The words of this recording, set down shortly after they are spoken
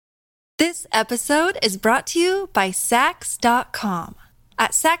This episode is brought to you by Sax.com.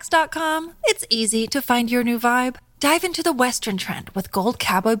 At Sax.com, it's easy to find your new vibe. Dive into the Western trend with gold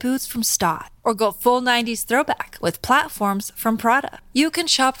cowboy boots from Stott, or go full 90s throwback with platforms from Prada. You can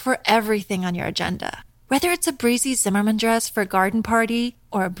shop for everything on your agenda, whether it's a breezy Zimmermann dress for a garden party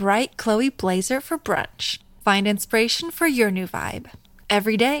or a bright Chloe blazer for brunch. Find inspiration for your new vibe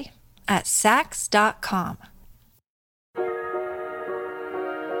every day at Sax.com.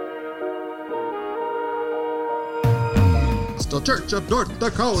 Still Church of North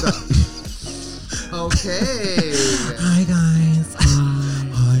Dakota. Okay. Hi, guys.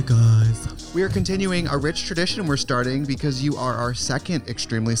 Hi, guys. We are continuing a rich tradition we're starting because you are our second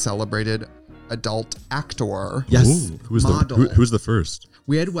extremely celebrated adult actor. Yes. Who's the first?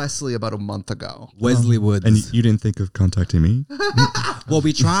 We had Wesley about a month ago. Wesley Woods. And you didn't think of contacting me? Well,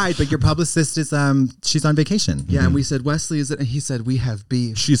 we tried, but your publicist is she's on vacation. Yeah, and we said, Wesley, is it? And he said, we have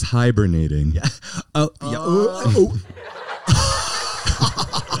beef. She's hibernating. Yeah. Oh, yeah.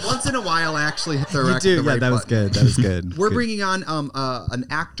 Once in a while, I actually hit the right Yeah, that was button. good. That was good. We're bringing on an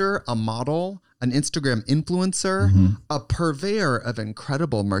actor, a model, an Instagram influencer, a purveyor of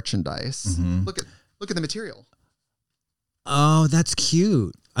incredible merchandise. Look at the material. Oh, that's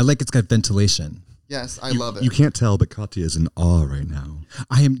cute. I like it's got ventilation. Yes, I love it. You can't tell, but Katya is in awe right now.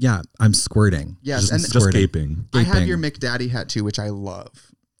 I am, I'm squirting. Yes, Just gaping. I have your McDaddy hat too, which I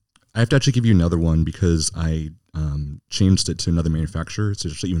love. I have to actually give you another one because I changed it to another manufacturer. It's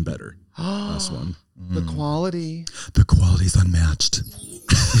actually even better. Last one. The quality. The quality's unmatched.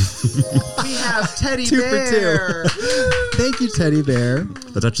 We have Teddy 2 Bear. for 2. Thank you, Teddy Bear.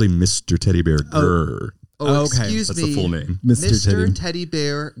 That's actually Mr. Teddy Bear Gurr. Oh, okay. excuse That's me. the full name. Mr. Teddy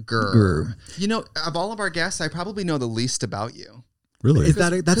Bear Gurr. Gurr. You know, of all of our guests, I probably know the least about you. Really? Is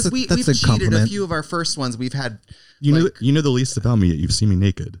that that's we've a cheated compliment? a few of our first ones. We've had You know the least about me. You've seen me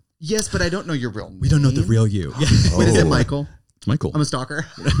naked. Yes, but I don't know your real name. We don't know the real you. Yeah. What is it, Michael? It's Michael. I'm a stalker.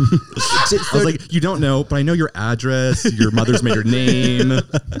 I was like, you don't know, but I know your address, your mother's maiden name.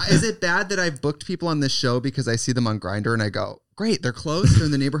 Is it bad that I've booked people on this show because I see them on Grindr and I go, great, they're close, they're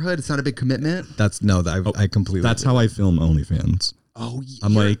in the neighborhood, it's not a big commitment? I completely. That's how I film OnlyFans. Oh,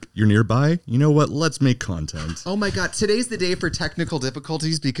 I'm like, you're nearby? You know what? Let's make content. Oh my God, today's the day for technical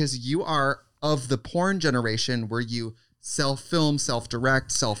difficulties because you are of the porn generation where you self-film,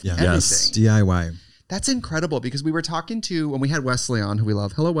 self-direct, everything. Yes. DIY. That's incredible because we were talking to, when we had Wesley on, who we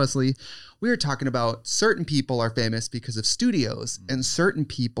love. Hello, Wesley. We were talking about certain people are famous because of studios and certain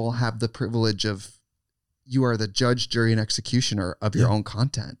people have the privilege of, you are the judge, jury, and executioner of your own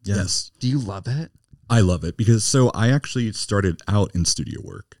content. Yes. Do you love it? I love it because I actually started out in studio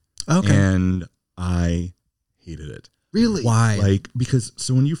work. Okay. And I hated it. Really? Why? Because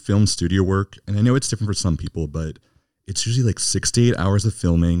when you film studio work, and I know it's different for some people, but it's usually like 6 to 8 hours of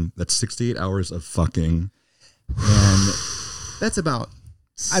filming. That's 6 to 8 hours of fucking. And that's about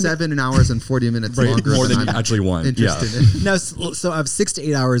 7 hours and 40 minutes longer more than I'm you actually want. interested in. No, so of 6 to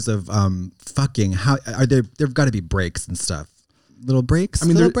 8 hours of fucking, how are there've got to be breaks and stuff. Little breaks? I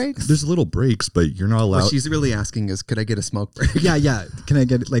mean, breaks? There's little breaks, but you're not allowed. What she's really asking is, could I get a smoke break? Yeah. Can I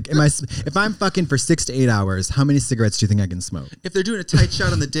get if I'm fucking for 6 to 8 hours, how many cigarettes do you think I can smoke? If they're doing a tight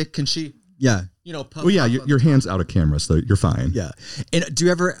shot on the dick, can she? Yeah. Well, yeah, your hand's out of camera, so you're fine. Yeah. And do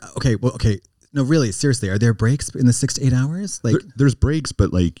you ever, okay. No, really, seriously, are there breaks in the 6 to 8 hours? Like, there's breaks,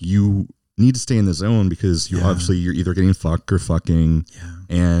 but you need to stay in the zone because you're either getting fucked or fucking,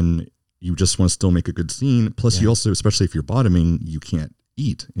 and you just want to still make a good scene. Plus, you also, especially if you're bottoming, you can't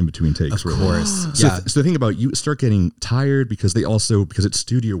eat in between takes. Of course. So the thing about you start getting tired because it's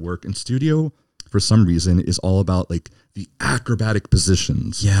studio work, and studio for some reason is all about the acrobatic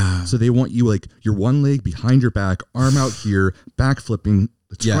positions. Yeah. So they want you your one leg behind your back, arm out here, back flipping,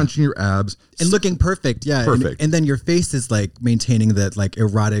 scrunching your abs. And looking perfect. Yeah. Perfect. And then your face is maintaining that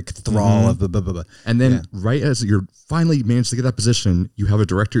erotic thrall of blah, blah, blah. And then right as you're finally managed to get that position, you have a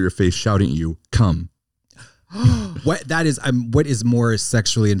director at your face shouting at you, come. What is more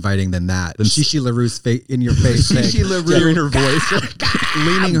sexually inviting than that? Shishi LaRue's face in your face. Shishi LaRue Hearing her voice.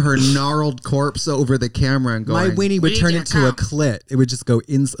 leaning her gnarled corpse over the camera and going, my weenie would turn into a clit. It would just go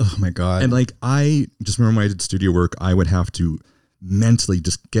in. Oh my God. And I just remember when I did studio work, I would have to mentally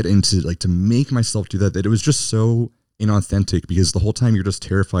just get into to make myself do that it was just so inauthentic because the whole time you're just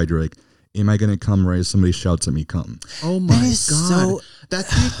terrified. You're like, am I going to come right as somebody shouts at me, come? Oh my God. That's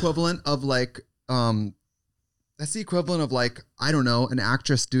the equivalent of I don't know, an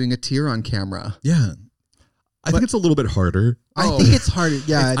actress doing a tear on camera. Yeah. I think it's a little bit harder. I think it's harder.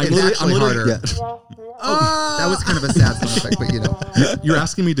 Yeah. It's actually harder. Yeah. Oh, that was kind of a sad sound effect, but You're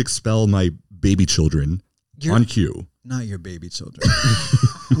asking me to expel my baby children on cue. Not your baby children.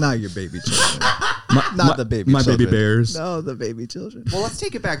 Not your baby children. Not the baby my children. baby bears. No, the baby children. Well, let's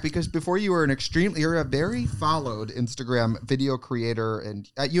take it back because before you were you're a very followed Instagram video creator, and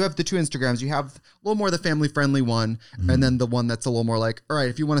you have the two Instagrams. You have a little more the family friendly one, and then the one that's a little more like, all right,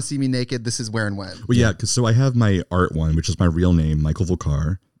 if you want to see me naked, this is where and when. Well, yeah, because so I have my art one, which is my real name, Michael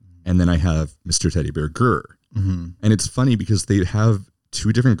Volkar, and then I have Mr. Teddy Bear Gurr. And it's funny because they have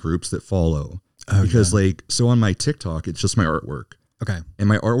two different groups that follow. Because so on my TikTok, it's just my artwork. Okay. And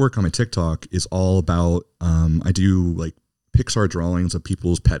my artwork on my TikTok is all about, I do like Pixar drawings of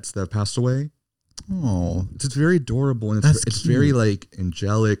people's pets that have passed away. Oh, It's very adorable, and That's it's cute. very like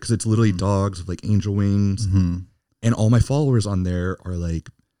angelic because it's literally dogs with like angel wings. And all my followers on there are like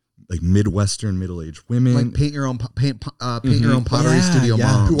Midwestern middle-aged women. Like paint your own pottery Yeah, studio yeah.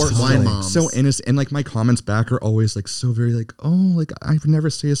 moms, Who are wine so- moms. So innocent, and like my comments back are always like so very like, oh, like I would never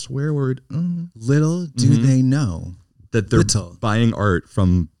say a swear word. little do they know That they're Little. buying art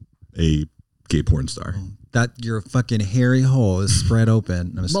from a gay porn star, that your fucking hairy hole is spread open. I'm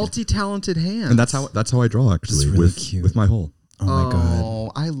just kidding. multi-talented hands. and that's how I draw actually really with cute. with my hole. Oh my god.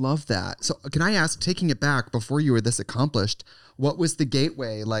 Oh, I love that. So can I ask, taking it back before you were this accomplished, what was the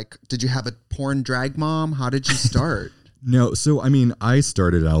gateway? Like, did you have a porn drag mom? How did you start? No, so I mean, I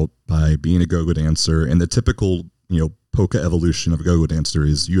started out by being a go-go dancer, and the typical polka evolution of a go-go dancer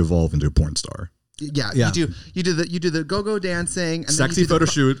is you evolve into a porn star. Yeah. Yeah. You do the go-go dancing, and Sexy then you do photo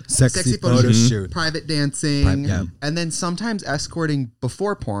the shoot. Sexy photo photo shoot, shoot. private dancing, yeah. and then sometimes escorting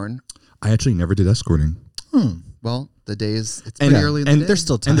before porn. I actually never did escorting. Well, the days it's pretty early in the day. There's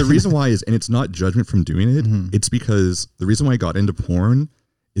still time. And the reason why is, and it's not judgment from doing it, it's because the reason why I got into porn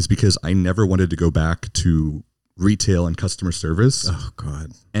is because I never wanted to go back to retail and customer service. Oh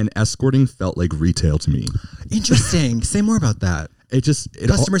god. And escorting felt like retail to me. Interesting. Say more about that. It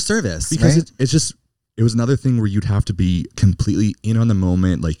Customer service. because right? it was another thing where you'd have to be completely in on the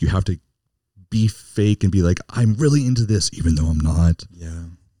moment. Like you have to be fake and be like, I'm really into this, even though I'm not. Yeah.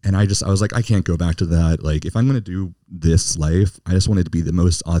 And I was like, I can't go back to that. Like if I'm going to do this life, I just want it to be the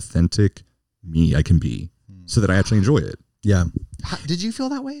most authentic me I can be so that I actually enjoy it. Yeah. Did you feel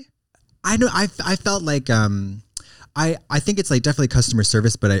that way? I know. I felt like I think it's like definitely customer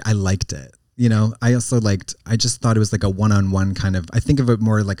service, but I liked it. I also I just thought it was like a one-on-one kind of, I think of it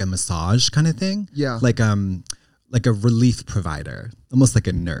more like a massage kind of thing. Yeah. Like a relief provider, almost like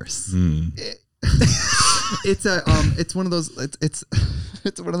a nurse. It's one of those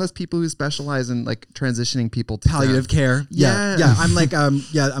it's one of those people who specialize in like transitioning people to Palliative death. care. Yes. Yeah. I'm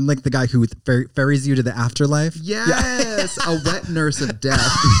like the guy who ferries you to the afterlife. Yes, a wet nurse of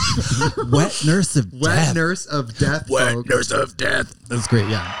death. Wet nurse of Wet death. nurse of death. Folks. of death. That's great.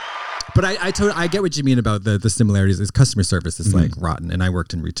 Yeah. But I get what you mean about the similarities. Is customer service is like rotten, and I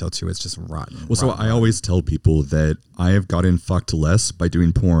worked in retail too. It's just rotten. Well, so I always tell people that I have gotten fucked less by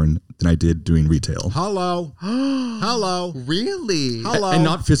doing porn than I did doing retail. Hello. Hello. Really? Hello. And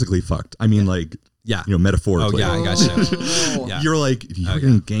not physically fucked. I mean, like, Yeah. metaphorically. Oh, yeah, I got you. Oh. Yeah. You're like, you're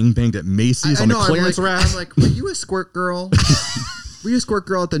getting gangbanged at Macy's on the clearance rack. I'm like, were you a squirt girl? Were you a squirt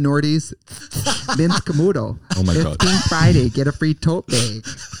girl at the Nordies? Vince Camuto. Oh my It's God. Pink Friday. Get a free tote bag.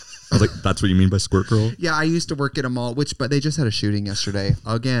 I was like, that's what you mean by squirt girl? Yeah, I used to work at a mall, but they just had a shooting yesterday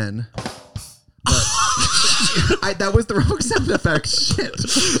again. But that was the wrong sound effect. Shit.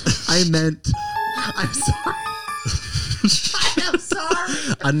 I'm sorry. I am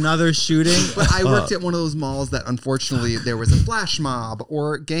sorry. Another shooting. But I worked at one of those malls that unfortunately there was a flash mob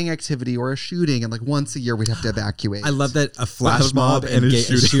or gang activity or a shooting, and like once a year we'd have to evacuate. I love that a flash mob and a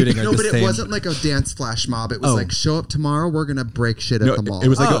shooting are No, the but it same. wasn't like a dance flash mob. It was Oh. like, show up tomorrow, we're gonna break shit No, at the mall. it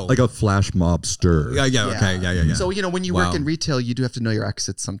was Oh. like a flash mob stir. Yeah. Okay. Yeah. So when you Wow. work in retail, you do have to know your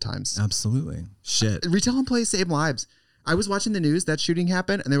exits sometimes. Absolutely. Shit. Retail employees save lives. I was watching the news, that shooting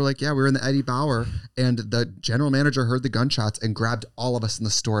happened, and they were like, yeah, we were in the Eddie Bauer, and the general manager heard the gunshots and grabbed all of us in the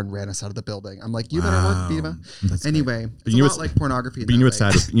store and ran us out of the building. I'm like, you better work, Viva. Anyway, it's you a know lot like pornography. But you know what's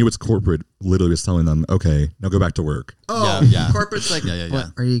sad? You know what's corporate literally was telling them, okay, now go back to work. Oh, Yeah. corporate's like, Yeah. what,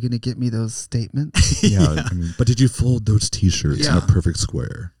 are you going to get me those statements? Yeah. I mean, but did you fold those t-shirts in Yeah. a perfect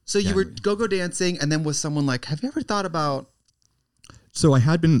square? So you were go-go dancing, and then was someone like, have you ever thought about... So I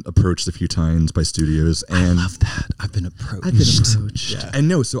had been approached a few times by studios, and I love that. I've been approached. and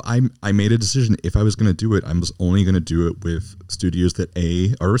no, so I made a decision. If I was going to do it, I was only going to do it with studios that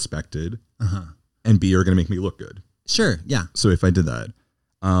A, are respected, and B, are going to make me look good. Sure. Yeah. So if I did that,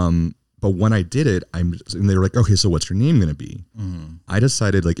 but when I did it, and they were like, okay, so what's your name going to be? I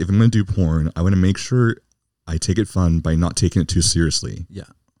decided, like, if I'm going to do porn, I want to make sure I take it fun by not taking it too seriously. Yeah.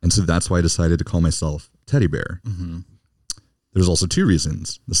 And so that's why I decided to call myself Teddy Bear. There's also two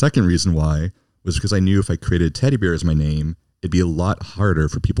reasons. The second reason why was because I knew if I created Teddy Bear as my name it'd be a lot harder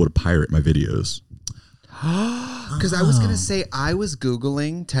for people to pirate my videos. Because I was going to say, I was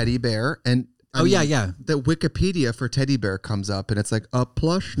Googling teddy bear and the Wikipedia for teddy bear comes up and it's like a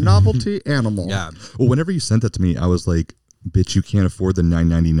plush novelty animal. Yeah. Well, whenever you sent that to me, I was like, bitch, you can't afford the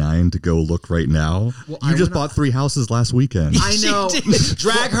 $9.99 to go look right now. Well, you just bought 3 houses last weekend. I know.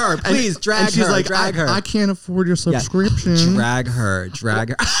 Drag her, please. Drag and she's her. like, drag her. I can't afford your subscription. Drag her. One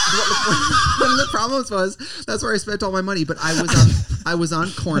of the problems was that's where I spent all my money. But I was on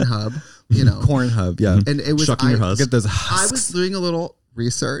Cornhub, Cornhub, yeah. and it was Shucking your husk. Get those I husks. was doing a little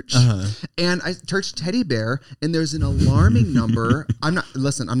research and I searched teddy bear and there's an alarming number. I'm not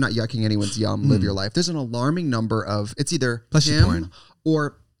yucking anyone's yum. Live your life. There's an alarming number of it's either Plushy him porn.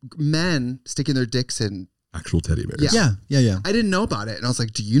 or men sticking their dicks in Actual teddy bears. Yeah. I didn't know about it and I was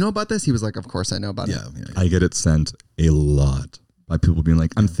like, do you know about this? He was like, of course I know about it. Yeah. I get it sent a lot by people being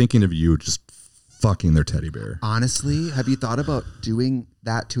like, I'm thinking of you just fucking their teddy bear. Honestly, have you thought about doing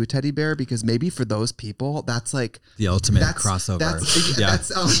that to a teddy bear? Because maybe for those people, that's like The ultimate crossover.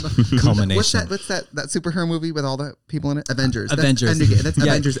 That's Culmination. What's that superhero movie with all the people in it? Avengers. Avengers. That's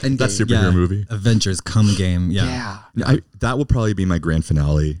Avengers Endgame. That's superhero movie. Avengers come game. Yeah. That will probably be my grand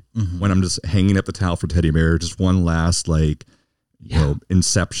finale when I'm just hanging up the towel for teddy bear. Just one last you know,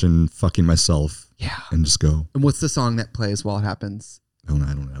 Inception fucking myself. Yeah. And just go. And what's the song that plays while it happens? Oh,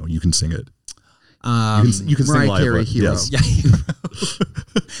 I don't know. You can sing it. You can Mariah sing live. Carey, Hero. Yes. Yeah.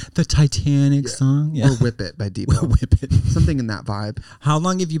 The Titanic song. Yeah. Or Whip It by Depot. Whip it. Something in that vibe. How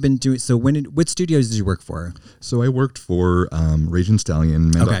long have you been doing? So what studios did you work for? So I worked for Raging Stallion,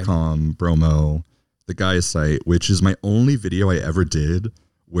 Men.com, Bromo, The Guy's Site, which is my only video I ever did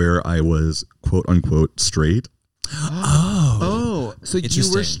where I was quote unquote straight. Oh, so you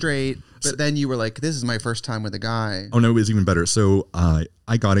Interesting. were straight, but then you were like, this is my first time with a guy. Oh no, it was even better. So I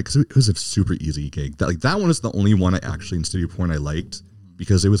got it because it was a super easy gig. That one was the only one I actually in studio porn I liked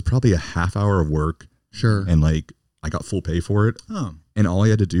because it was probably a half hour of work. Sure. And I got full pay for it. Oh. And all I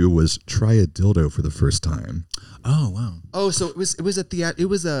had to do was try a dildo for the first time. Oh wow. Oh, so it was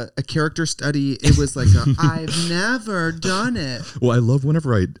a character study. It was like I've never done it. Well, I love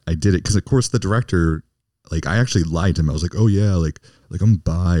whenever I did it because of course the director, I actually lied to him. I was like, oh yeah, I'm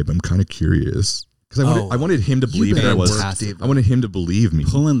bi, but I'm kind of curious. Because I wanted him to believe that I was. I wanted him to believe me.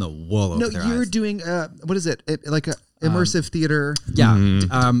 Pulling the wool over No, their you were eyes. doing what is it? Like a immersive theater. Yeah.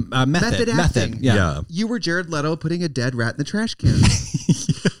 Mm-hmm. Method acting. Yeah. You were Jared Leto putting a dead rat in the trash can.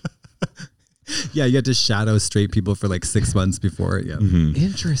 Yeah. You had to shadow straight people for 6 months before. Yeah. Mm-hmm.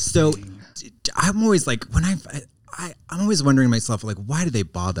 Interesting. So I'm always I'm always wondering to myself, why do they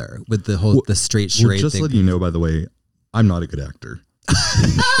bother with the whole the straight Well, charade just thing? letting you know, by the way, I'm not a good actor.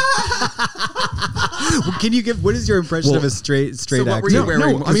 Can you give what is your impression of a straight what actor? were you wearing?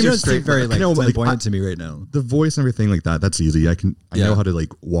 No, I mean, You're you don't seem very flamboyant to me right now. The voice and everything like that, that's easy. I know how to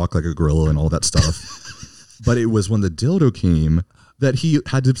walk like a gorilla and all that stuff. But it was when the dildo came that he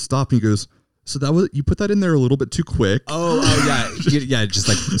had to stop and he goes, so that was, you put that in there a little bit too quick. Oh yeah. Just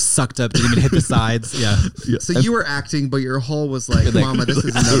sucked up, didn't even hit the sides. Yeah. So you were acting, but your whole was like, Mama, this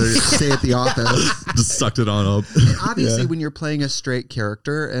is another stay at the office. Just sucked it on up. And obviously, when you're playing a straight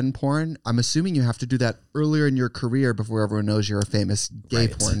character in porn, I'm assuming you have to do that earlier in your career before everyone knows you're a famous gay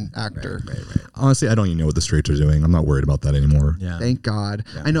porn actor. Right. Honestly, I don't even know what the straights are doing. I'm not worried about that anymore. Yeah. Thank God.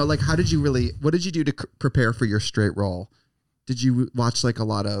 Yeah. I know. What did you do to prepare for your straight role? Did you watch a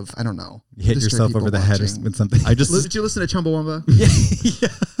lot of, I don't know. You hit yourself over the head with something. Did you listen to Chumbawamba? Yeah.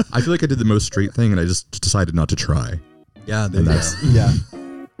 I feel like I did the most straight thing and I just decided not to try. Yeah. And that's, Yeah.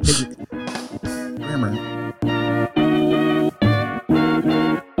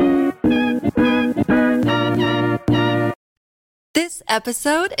 This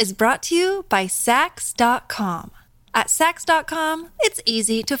episode is brought to you by Sax.com. At Sax.com, it's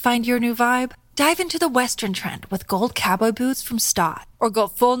easy to find your new vibe. Dive into the Western trend with gold cowboy boots from Stott, or go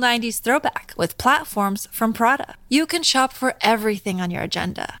full 90s throwback with platforms from Prada. You can shop for everything on your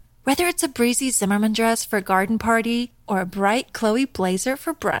agenda, whether it's a breezy Zimmermann dress for a garden party or a bright Chloe blazer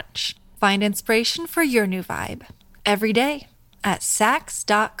for brunch. Find inspiration for your new vibe every day at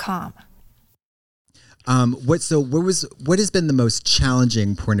Sax.com. What has been the most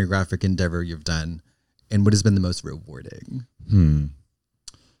challenging pornographic endeavor you've done, and what has been the most rewarding?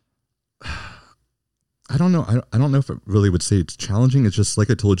 I don't know. I don't know if it really would say it's challenging. It's just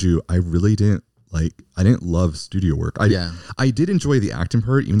like I told you, I really didn't love studio work. I did enjoy the acting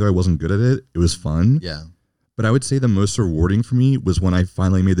part, even though I wasn't good at it. It was fun. Yeah. But I would say the most rewarding for me was when I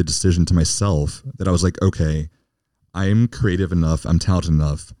finally made the decision to myself that I was like, okay, I'm creative enough. I'm talented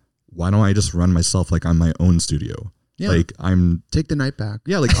enough. Why don't I just run myself like I'm my own studio? Yeah. I'm take the night back.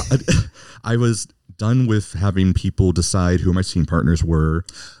 Yeah. I was done with having people decide who my scene partners were.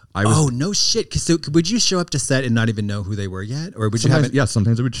 No shit. So would you show up to set and not even know who they were yet? Or would you have it? Yeah,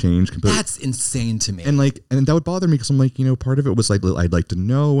 sometimes it would change completely. That's insane to me. And that would bother me because I'm like, part of it was like, I'd like to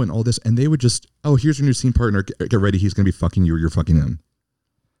know and all this. And they would just, here's your new scene partner. Get ready. He's going to be fucking you or you're fucking him.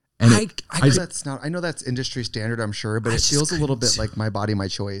 And I know that's industry standard, I'm sure, but it feels a little bit like my body, my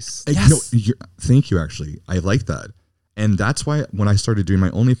choice. Yes. Thank you, actually. I like that. And that's why when I started doing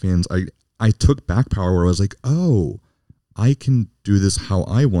my OnlyFans, I took back power where I was like, I can do this how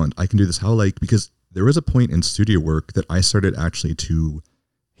I want. I can do this because there was a point in studio work that I started actually to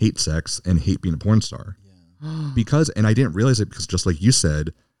hate sex and hate being a porn star. Yeah. And I didn't realize it because just like you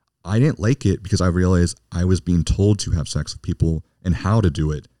said, I didn't like it because I realized I was being told to have sex with people and how to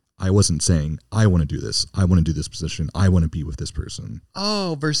do it. I wasn't saying, I want to do this. I want to do this position. I want to be with this person.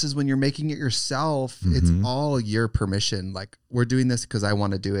 Oh, versus when you're making it yourself, it's all your permission. Like, we're doing this because I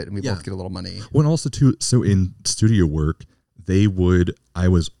want to do it and we both get a little money. Well, and also too, so in studio work, I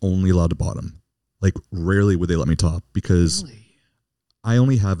was only allowed to bottom. Like, rarely would they let me top because I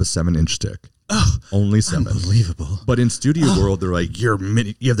only have a 7-inch dick. Oh, only 7. Unbelievable. But in studio world, they're like, you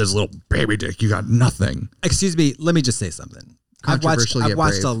have this little baby dick. You got nothing. Excuse me. Let me just say something. I've watched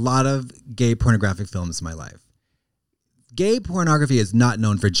a lot of gay pornographic films in my life. Gay pornography is not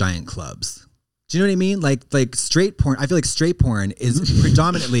known for giant clubs. Do you know what I mean? Like straight porn. I feel like straight porn is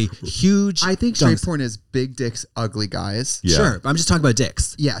predominantly huge. I think straight porn is big dicks, ugly guys. Yeah. Sure, but I'm just talking about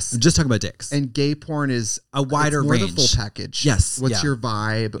dicks. Yes, I'm just talking about dicks. And gay porn is a wider range. The full package. Yes. What's your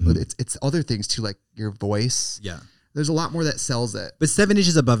vibe? It's other things too, like your voice. Yeah. There's a lot more that sells it. But 7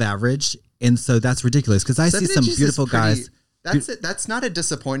 inches above average, and so that's ridiculous because I see some beautiful guys. That's it. That's not a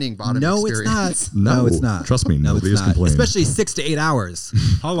disappointing bottom experience. It's not. No, it's not. Trust me, nobody's complaining. Especially 6 to 8 hours.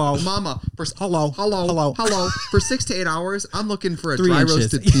 Hello. Mama. Hello. For 6 to 8 hours, I'm looking for a 3 dry inches.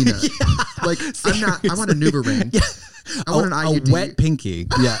 roasted peanut. Like, I want a NuvaRing. I want an IUD. A wet pinky.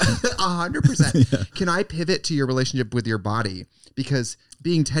 Yeah. 100%. Yeah. Can I pivot to your relationship with your body? Because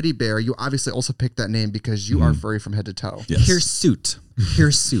being teddy bear, you obviously also picked that name because you are furry from head to toe. Yes.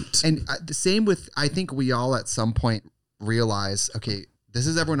 Hirsute. And the same with, I think we all at some point realize, okay, this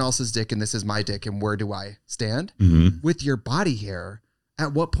is everyone else's dick and this is my dick and where do I stand? With your body hair,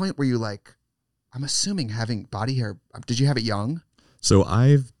 at what point were you like, I'm assuming having body hair, did you have it young? So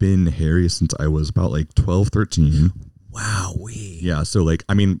I've been hairy since I was about like 12, 13. Wow. Yeah. So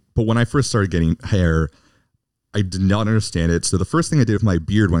but when I first started getting hair, I did not understand it. So the first thing I did with my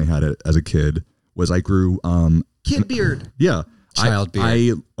beard when I had it as a kid was I grew kid beard. Yeah. Child beard.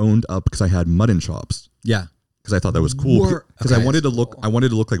 I owned up because I had mutton chops. Yeah. Because I thought that was cool. Because I wanted to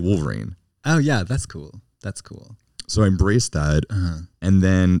look like Wolverine. Oh yeah, that's cool. So I embraced that. And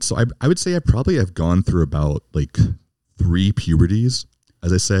then so I would say I probably have gone through about like 3 puberties,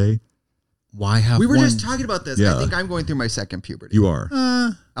 as I say. Why have we were one? just talking about this. Yeah. I think I'm going through my second puberty. You are.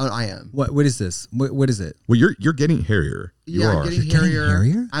 I am. What is this? What is it? Well, you're getting hairier. I'm getting You're hairier.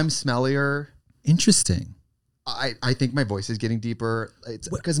 getting hairier? I'm smellier. Interesting. I think my voice is getting deeper. It's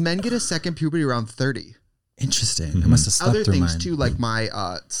because men get a second puberty around 30. Interesting. I must have slept Other through things mine. too, like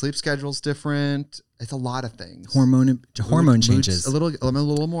my sleep schedule's different. It's a lot of things. Hormone changes. I'm a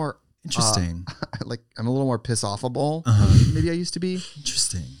little more Interesting. I'm a little more piss offable. Maybe I used to be.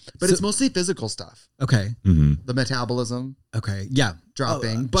 Interesting. But it's mostly physical stuff. Okay. The metabolism. Okay. Yeah.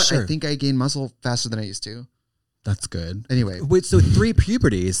 Dropping. But sure. I think I gain muscle faster than I used to. That's good. Anyway. Wait, so 3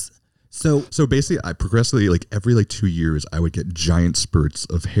 puberties. So basically I progressively, like every 2 years, I would get giant spurts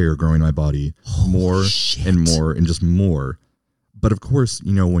of hair growing in my body, more and more and just more. But of course,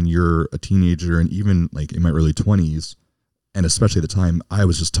 when you're a teenager and even like in my early 20s, and especially at the time, I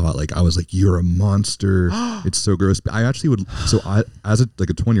was just taught I was like, you're a monster. It's so gross. But I actually would. So as a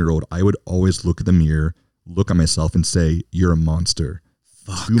 20-year-old, I would always look at the mirror, look at myself, and say, "You're a monster."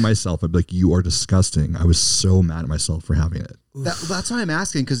 Fuck. To myself, I'd be like, "You are disgusting." I was so mad at myself for having it. That's why I'm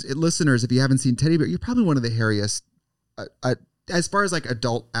asking, because listeners, if you haven't seen Teddy Bear, you're probably one of the hairiest. As far as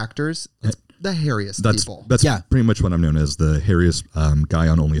acult actors, the hairiest people. That's pretty much what I'm known as, the hairiest guy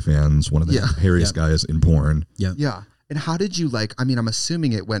on OnlyFans, one of the hairiest guys in porn. Yeah. And how did you I'm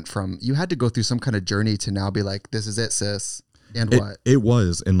assuming it went from, you had to go through some kind of journey to now be like, this is it, sis. And what? It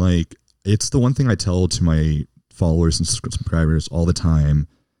was. And it's the one thing I tell to my followers and subscribers all the time.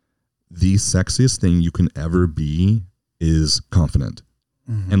 The sexiest thing you can ever be is confident.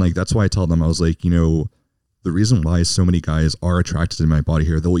 And that's why I tell them, I was like, the reason why so many guys are attracted to my body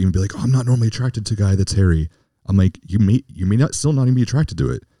hair, they'll even be like, oh, I'm not normally attracted to a guy that's hairy. I'm like, you may not still not even be attracted to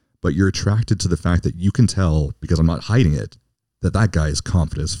it, but you're attracted to the fact that you can tell, because I'm not hiding it, that guy is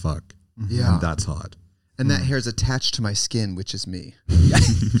confident as fuck. Yeah. And that's hot. And that hair is attached to my skin, which is me.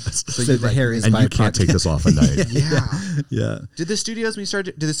 So the hair is and by you can't take this off at night. Yeah. Did the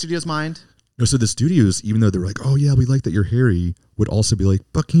studios mind? No, so the studios, even though they're like, oh yeah, we like that you're hairy, would also be like,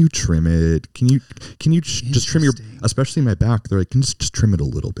 but can you trim it? Can you just trim your, especially my back? They're like, can you just trim it a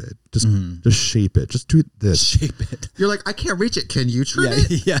little bit? Just shape it. Just do this. Shape it. You're like, I can't reach it. Can you trim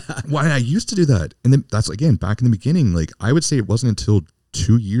it? Yeah. Why I used to do that, and then that's again back in the beginning. Like I would say it wasn't until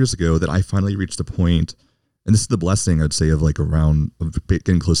 2 years ago that I finally reached the point, and this is the blessing I'd say of like around of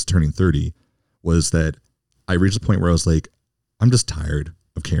getting close to turning 30, was that I reached the point where I was like, I'm just tired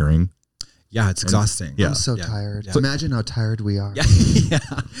of caring. Yeah, it's exhausting. I'm so tired. Yeah. So imagine how tired we are. Yeah.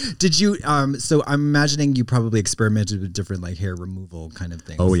 Did you? So I'm imagining you probably experimented with different like hair removal kind of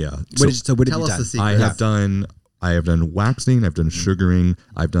things. Oh yeah. What have you tell us done? the secret. I have done waxing, I've done sugaring,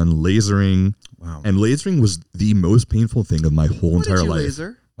 I've done lasering. Wow. And lasering was the most painful thing of my whole What entire did you life.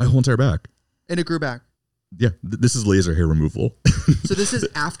 laser? My whole entire back. And it grew back. Yeah, this is laser hair removal. So this is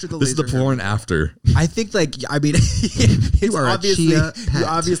after the This laser. is the before and after. I think you are a obviously chia you pet.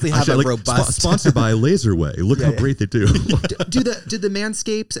 obviously have Actually, a robust. sponsored by Laserway. Look how great they do. Did the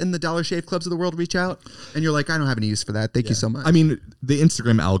Manscapes and the Dollar Shave Clubs of the world reach out? And you're like, I don't have any use for that. Thank you so much. I mean, the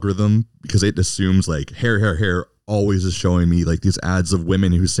Instagram algorithm, because it assumes like hair, always is showing me like these ads of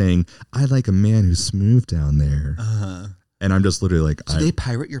women who's saying, I like a man who's smooth down there. And I'm just literally like, do they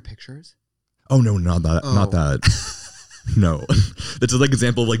pirate your pictures? oh no, not that, not that. No, that's like an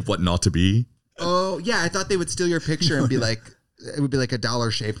example of like what not to be. Oh yeah, I thought they would steal your picture and be like, it would be like a Dollar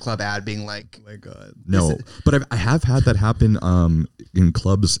Shave Club ad being like, oh my God. No, but I have had that happen in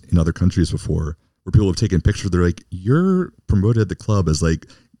clubs in other countries before, where people have taken pictures. They're like, you're promoted at the club as like,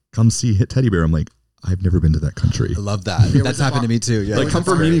 come see Hit Teddy Bear. I'm like, I've never been to that country. I love that. That's happened to me too. Yeah, like come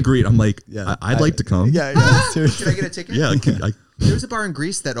for a meet and greet. I'm like, I'd like to come. Yeah. Can I get a ticket? Yeah. There was a bar in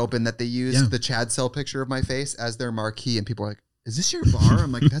Greece that opened that they used the Chad Cell picture of my face as their marquee, and people were like, is this your bar?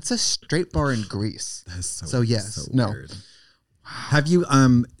 I'm like, that's a straight bar in Greece. That's so yes. No. Weird. Have you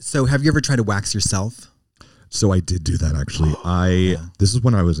have you ever tried to wax yourself? So I did do that actually. This is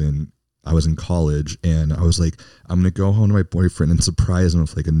when I was in college, and I was like, I'm gonna go home to my boyfriend and surprise him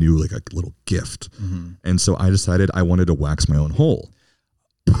with like a new like a little gift. And so I decided I wanted to wax my own hole.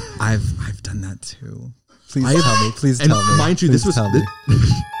 I've done that too. Please tell me. Please tell me. Mind you, Please this was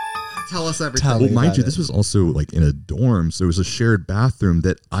tell us everything. me mind about you, it. this was also like in a dorm, so it was a shared bathroom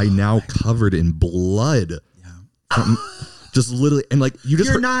that I now covered in blood. Yeah. Just literally, and like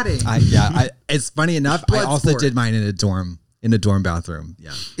you're nodding. It's funny enough. I also did mine in a dorm bathroom.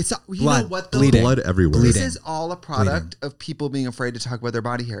 Yeah. It's blood, know what though? bleeding. Blood everywhere. This is all a product of people being afraid to talk about their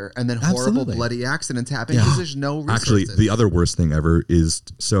body hair, and then horrible bloody accidents happen because there's no resources. Actually, the other worst thing ever is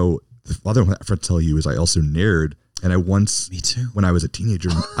the other one I forgot to tell you is I also nared, and I once, me too, when I was a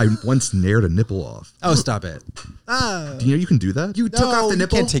teenager, I once nared a nipple off. Oh, stop it! Do you know you can do that? You took off the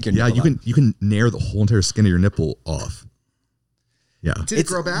nipple. You can't take your nipple off. you can nair the whole entire skin of your nipple off. Yeah. Did it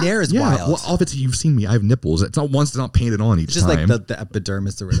grow back? Nair is wild. Well, obviously you've seen me. I have nipples. It's not once. It's not painted on each It's just time. like the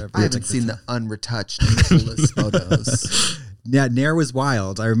epidermis or whatever. I haven't seen the unretouched nippleless photos. Yeah, Nair was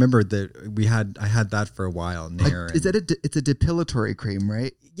wild. I remember that I had that for a while. Nair. Is that it's a depilatory cream,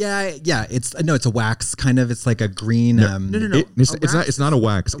 right? Yeah. It's a wax kind of. It's like a green. No. It's not a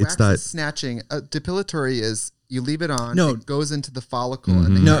wax. It's that snatching. Depilatory is you leave it on. No. It goes into the follicle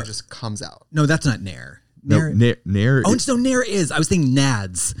and then it just comes out. No, that's not Nair. Nair. Oh, so Nair is. I was thinking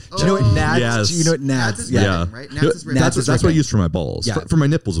Nads. Do you know what Nads? Yes. Do you know what Nads? Nads is wedding, right? Nads is ribbon. Nads That's what I used for my balls. Yeah. For my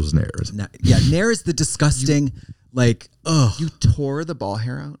nipples was Nairs. Nair is the disgusting, You tore the ball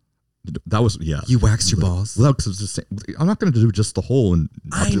hair out? That was You waxed your balls? Well, I'm not going to do just the hole and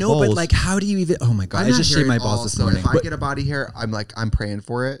I know, but like, how do you even? Oh my god! I just shaved my balls this morning. If I get a body hair, I'm praying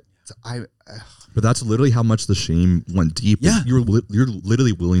for it. So But that's literally how much the shame went deep. Yeah. You're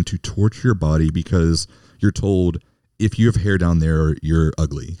literally willing to torture your body because you're told if you have hair down there, you're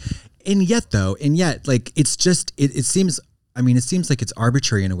ugly. And yet, like, it's just, it seems like it's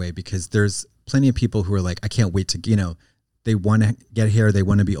arbitrary in a way, because there's plenty of people who are like, I can't wait to, they want to get hair, they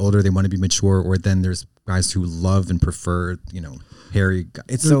want to be older, they want to be mature, or then there's guys who love and prefer, hairy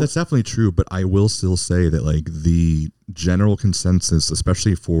guys. That's definitely true, but I will still say that like the general consensus,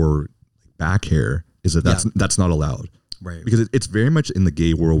 especially for back hair, is that that's not allowed. Right. Because it's very much in the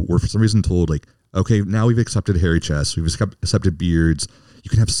gay world, we're for some reason told like, okay, now we've accepted hairy chests, we've accepted beards, you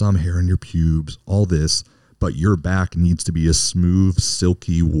can have some hair on your pubes, all this, but your back needs to be a smooth,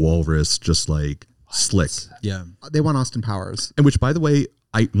 silky walrus, just like slick. Yeah. They want Austin Powers. And which, by the way,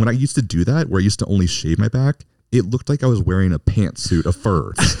 when I used to do that, where I used to only shave my back, it looked like I was wearing a pantsuit of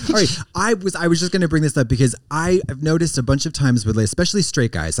fur. All right, I was just going to bring this up because I've noticed a bunch of times with, especially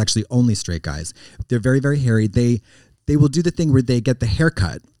straight guys, actually only straight guys, they're very, very hairy. They will do the thing where they get the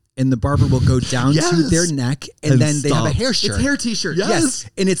haircut and the barber will go down to their neck and then they have a hair shirt. It's hair t-shirt. Yes.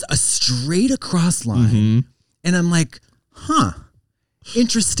 And it's a straight across line. And I'm like, huh.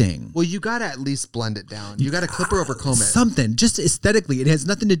 Interesting. Well, you got to at least blend it down. You got to clip her over comb it. Something, just aesthetically. It has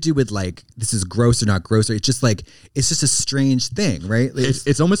nothing to do with like, this is gross or not gross. Or it's just like, it's just a strange thing, right?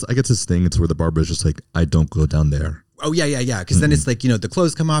 It's almost like it's this thing. It's where the barber is just like, I don't go down there. Oh, yeah. Because then it's like, the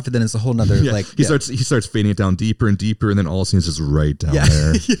clothes come off and then it's a whole nother He starts fading it down deeper and deeper. And then all it seems is right down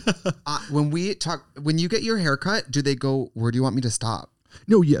there. When you get your haircut, do they go, where do you want me to stop?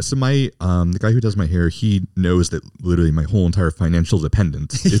 No, yeah. So my the guy who does my hair, he knows that literally my whole entire financial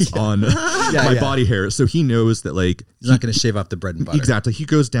dependence is on my body hair. So he knows that like he's not going to shave off the bread and butter. Exactly. He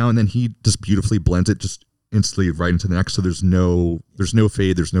goes down and then he just beautifully blends it just instantly right into the neck. So there's no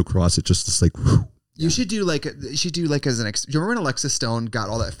fade, there's no cross. It's just like whew. You should do like do you remember when Alexis Stone got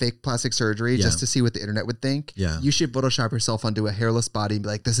all that fake plastic surgery just to see what the internet would think? Yeah. You should Photoshop yourself onto a hairless body and be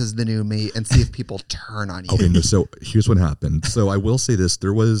like, this is the new me, and see if people turn on you. Okay, no, so here's what happened. So I will say this.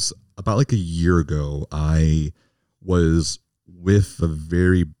 There was about like a year ago, I was with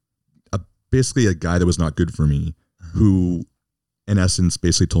basically a guy that was not good for me who in essence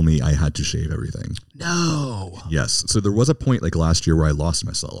basically told me I had to shave everything. No. Yes. So there was a point like last year where I lost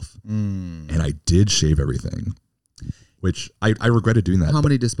myself and I did shave everything, which I regretted doing that. How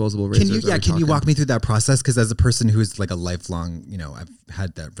many disposable razors Can you walk me through that process? Because as a person who's like a lifelong, I've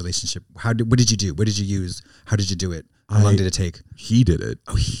had that relationship. What did you do? What did you use? How did you do it? How long did it take? He did it.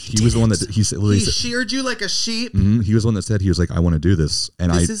 Oh, he was the one that he said. He sheared you like a sheep. He was the one that said, he was like, I want to do this.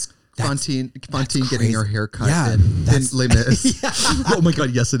 And this is Fontaine getting her hair cut in Les Mis. Oh my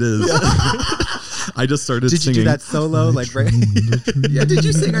God, yes it is. I just started singing. Did you do that solo? Like, right? Yeah, did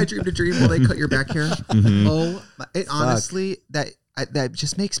you sing I Dreamed a Dream while they cut your back hair? Mm-hmm. Oh, honestly, that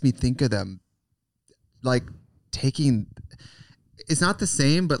just makes me think of them like taking, it's not the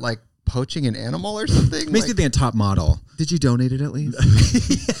same, but like poaching an animal or something. Makes me think of Top Model. Did you donate it at least?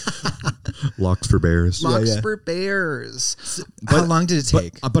 Locks for bears. Locks for bears. How long did it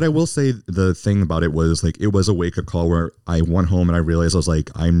take? But I will say the thing about it was like, it was a wake up call where I went home and I realized I was like,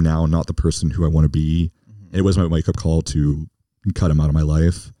 I'm now not the person who I want to be. And it was my wake up call to cut him out of my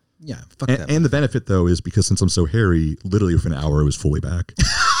life. Yeah. Fuck that. And the benefit though is because since I'm so hairy, literally within an hour, I was fully back.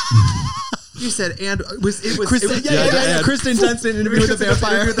 You said, and it was Kristen, Kristen Dunst interview with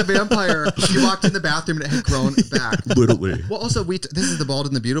the vampire. You walked in the bathroom and it had grown back. Literally. Well, also this is The Bald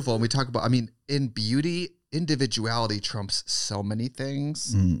and the Beautiful, and we talk about, in beauty, individuality trumps so many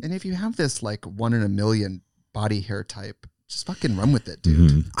things. And if you have this like 1 in a million body hair type, just fucking run with it,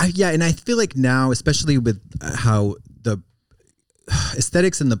 dude. And I feel like now, especially with how the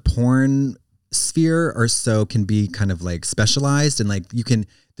aesthetics in the porn sphere can be kind of like specialized, and like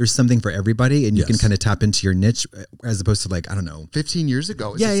there's something for everybody, and you can kind of tap into your niche as opposed to like, I don't know, 15 years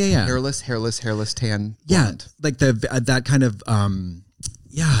ago. Hairless, tan. Blonde. Like that kind of,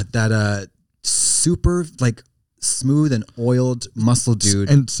 super like smooth and oiled muscle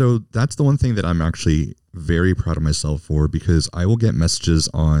dude. And so that's the one thing that I'm actually very proud of myself for, because I will get messages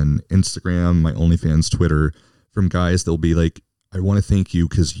on Instagram, my OnlyFans, Twitter from guys that'll be like, I want to thank you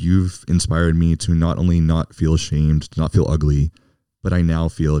because you've inspired me to not only not feel ashamed, to not feel ugly, but I now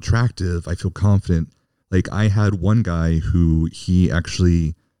feel attractive. I feel confident. Like I had one guy who he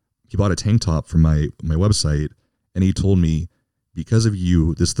bought a tank top from my website, and he told me, because of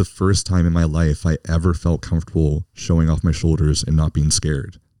you, this is the first time in my life I ever felt comfortable showing off my shoulders and not being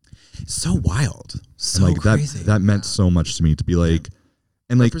scared. So wild. So and like crazy. That meant so much to me to be like,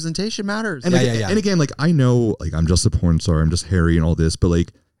 and like representation matters. And and again, like I know like I'm just a porn star, I'm just hairy and all this, but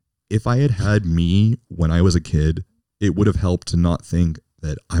like if I had me when I was a kid, it would have helped to not think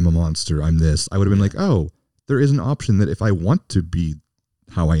that I'm a monster, I'm this. I would have been like, oh, there is an option that if I want to be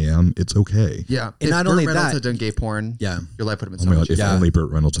how I am, it's okay. Yeah. And if not Burt only Reynolds that, had done gay porn, your life would have been so much easier. If only Burt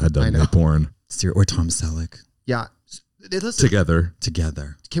Reynolds had done gay porn. Or Tom Selleck. Yeah. Listen,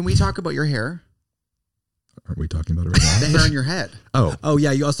 Together. Can we talk about your hair? Aren't we talking about it right now? The hair on your head. Oh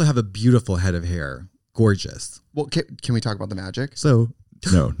yeah. You also have a beautiful head of hair. Gorgeous. Well, can we talk about the magic? So,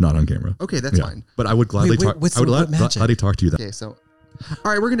 no, not on camera. Okay, that's fine. But I would gladly talk. I would gladly talk to you. Okay, so,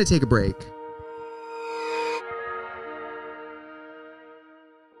 all right, we're going to take a break.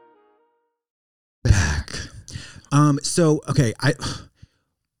 Back.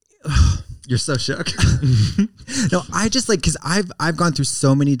 You're so shook. No, I just like, cause I've gone through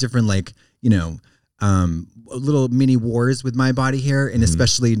so many different, like, little mini wars with my body hair, and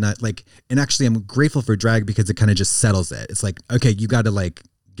especially not like. And actually, I'm grateful for drag because it kind of just settles it. It's like, okay, you got to like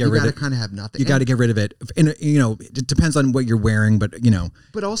get rid of. You got to kind of have nothing. You got to get rid of it, and you know, it depends on what you're wearing, but you know.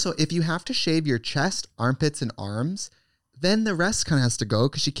 But also, if you have to shave your chest, armpits, and arms, then the rest kind of has to go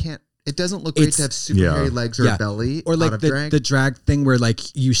because you can't. It doesn't look great to have super hairy legs or a belly, or like the drag thing where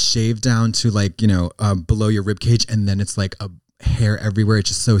like you shave down to like, you know, below your rib cage, and then it's like a hair everywhere. It's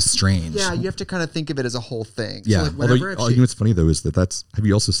just so strange. Yeah, you have to kind of think of it as a whole thing. Yeah. So like you know what's funny though is that's have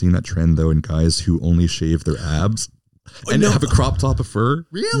you also seen that trend though in guys who only shave their abs and have a crop top of fur?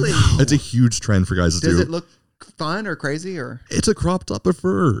 Really? No. It's a huge trend for guys to do. Does it look fun or crazy or? It's a crop top of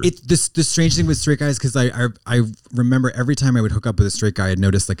fur. It's the strange thing with straight guys, because I remember every time I would hook up with a straight guy, I'd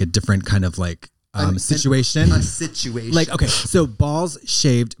notice like a different kind of like situation. A situation. Like, okay, so balls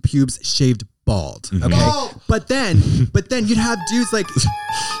shaved, pubes shaved, bald. Okay. Bald. But then you'd have dudes like,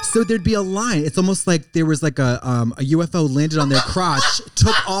 so there'd be a line. It's almost like there was like a UFO landed on their crotch,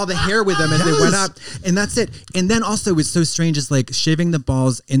 took all the hair with them as they went up, and that's it. And then also what's so strange is like shaving the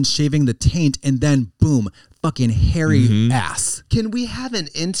balls and shaving the taint, and then boom, fucking hairy ass. Can we have an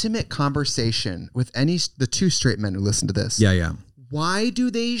intimate conversation with the two straight men who listen to this? Yeah. Why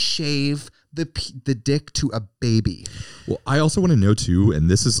do they shave the dick to a baby? Well, I also want to know too, and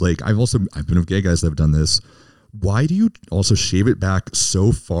this is like I've been with gay guys that have done this. Why do you also shave it back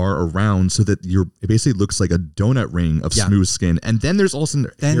so far around so that it basically looks like a donut ring of smooth skin, and then there's also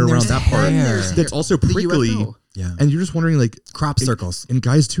hair around that part that's also prickly. Yeah, and you're just wondering like crop circles, and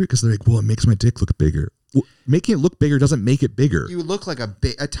guys do it because they're like, well, it makes my dick look bigger. Well, making it look bigger doesn't make it bigger. You look like a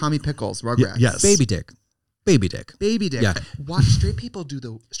Tommy Pickles, Rugrats. Yes, baby dick. Baby dick. Yeah. Watch straight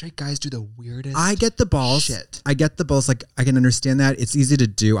guys do the weirdest. I get the balls. Shit. I get the balls. Like I can understand that. It's easy to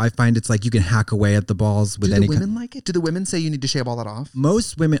do. I find it's like you can hack away at the balls with any. Do the women like it? Do the women say you need to shave all that off?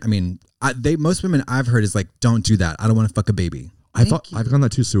 Most women. I mean, most women I've heard is like, don't do that. I don't want to fuck a baby. I've gotten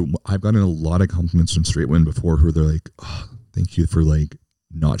that too. So I've gotten a lot of compliments from straight women before who they're like, oh, thank you for like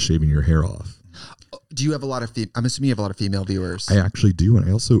not shaving your hair off. Do you have a lot of I'm assuming you have a lot of female viewers. I actually do. And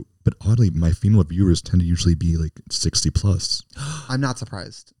I also, but oddly, my female viewers tend to usually be like 60 plus. I'm not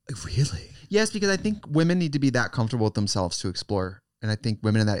surprised. Really? Yes, because I think women need to be that comfortable with themselves to explore. And I think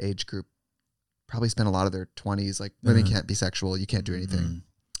women in that age group probably spend a lot of their 20s. Like women can't be sexual. You can't do anything.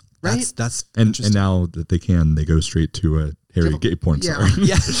 Right? That's and now that they can, they go straight to a hairy gay porn star.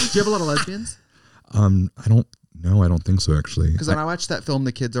 Yeah. Do you have a lot of lesbians? I don't think so, actually. Because when I watched that film,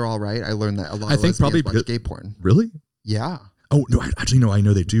 The Kids Are All Right, I learned that a lot of lesbians watch gay porn. Really? Yeah. Oh, no, I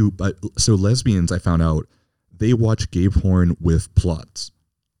know they do. But so lesbians, I found out, they watch gay porn with plots.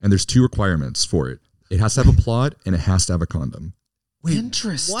 And there's 2 requirements for it. It has to have a plot and it has to have a condom. Wait,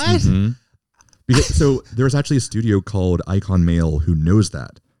 interesting. What? Mm-hmm. So there's actually a studio called Icon Male who knows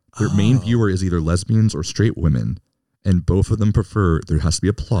that. Their main viewer is either lesbians or straight women. And both of them prefer there has to be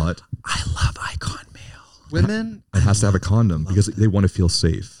a plot. I love Icon Male. Women. It has to have a condom because they want to feel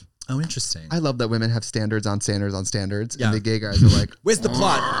safe. Oh, interesting. I love that women have standards on standards on standards. Yeah. And the gay guys are like, where's the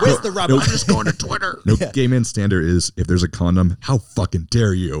plot? Where's the rubber? I'm just going to Twitter. No, gay man standard is if there's a condom, how fucking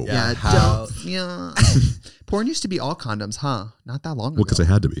dare you? Yeah. Porn used to be all condoms, huh? Not that long ago. Well, because it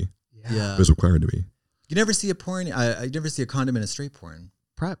had to be. Yeah. It was required to be. You never see a porn. You never see a condom in a straight porn.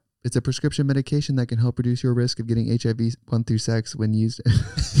 PrEP. It's a prescription medication that can help reduce your risk of getting HIV through sex when used.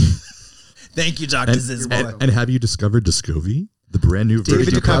 Thank you, Dr. Zizmo. And have you discovered Descovy? The brand new David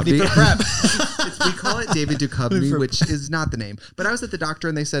version Duchovny for PrEP. We call it David Duchovny, which is not the name. But I was at the doctor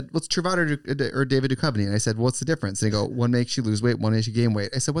and they said, what's Truvada or David Duchovny? And I said, what's the difference? And they go, one makes you lose weight, one makes you gain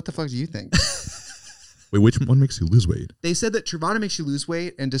weight. I said, what the fuck do you think? Wait, which one makes you lose weight? They said that Truvada makes you lose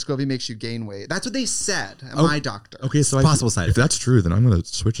weight and Descovy makes you gain weight. That's what they said. My doctor. Okay, so possible side. If that's true, then I'm going to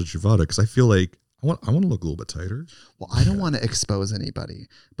switch to Truvada because I feel like I want to look a little bit tighter. Well, I don't want to expose anybody,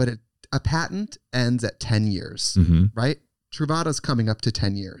 but a patent ends at 10 years, right? Truvada's coming up to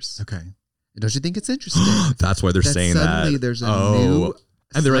 10 years. Okay. Don't you think it's interesting? That's why they're saying suddenly that. there's a new,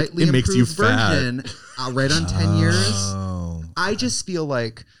 and they're like, it makes you fat. Version, right on 10 years. Oh. I just feel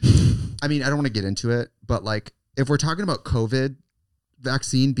like, I mean, I don't want to get into it, but like, if we're talking about COVID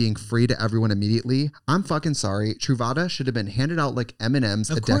vaccine being free to everyone immediately, I'm fucking sorry. Truvada should have been handed out like M&Ms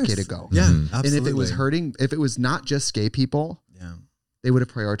a decade ago. Yeah, And absolutely. if it was not just gay people, they would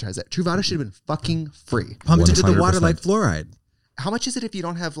have prioritized it. Truvada should have been fucking free. Pumped into the water like fluoride. How much is it if you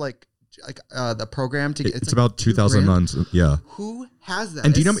don't have like the program to get? It's like about 2,000 months. Yeah. Who has that?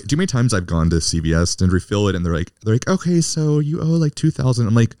 And do you know how many times I've gone to CVS and refill it, and they're like, okay, so you owe like 2,000.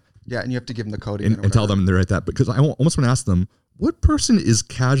 I'm like, yeah, and you have to give them the code and tell them they're at that, because I almost want to ask them, what person is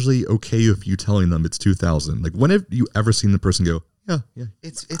casually okay with you telling them it's 2,000? Like, when have you ever seen the person go, Yeah.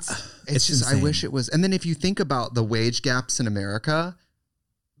 It's It's just, I insane. wish it was. And then if you think about the wage gaps in America,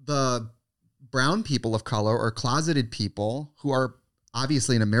 the brown people of color or closeted people who are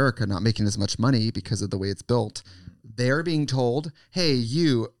obviously in America not making as much money because of the way it's built, they're being told, hey,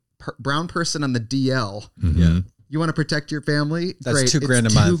 you brown person on the DL, Yeah. you want to protect your family? That's Great. $2,000 a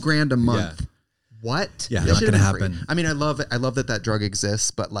It's month. $2,000 a month. Yeah. What? Yeah, That not should've gonna been free. happen. I mean, I love it. I love that drug exists,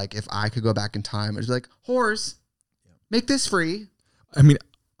 but like if I could go back in time, I'd be like, whores, make this free. I mean,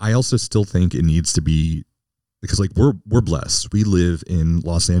 I also still think it needs to be, because like we're blessed. We live in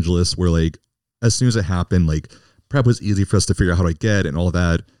Los Angeles where like as soon as it happened, like prep was easy for us to figure out how to get and all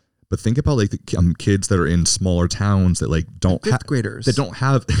that. But think about like the kids that are in smaller towns that like don't Fifth graders. that don't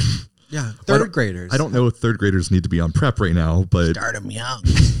have. Yeah. I don't- Third graders. I don't know if third graders need to be on prep right now, but Start them young.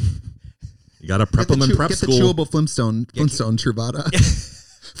 you got to prep them in prep get school. the chewable Flintstone Truvada.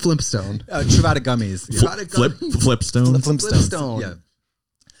 Flintstone. Truvada gummies. Yeah. Flipstone. Flintstones. Yeah.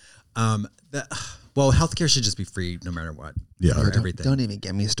 Well, healthcare should just be free no matter what. Yeah. For Don't, everything. don't even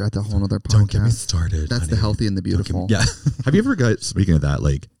get me started the whole other podcast. Don't get me started. That's the honey. healthy and the beautiful. Yeah. Have you ever got, speaking of that,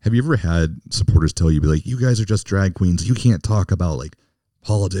 like, have you ever had supporters tell you, be like, you guys are just drag queens. You can't talk about like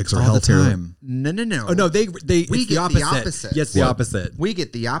politics or All the healthcare. time. No. Oh no, they We it's get the the opposite. opposite. Yes, the What? opposite. We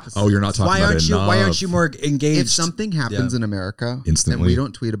get the opposite. Oh, you're not talking Why about aren't it you? Why enough. aren't you more engaged? If something happens in America and Instantly. we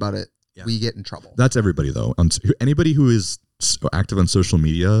don't tweet about it, Yeah. we get in trouble. That's everybody though. Anybody who is active on social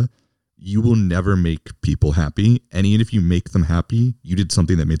media, you will never make people happy. And even if you make them happy, you did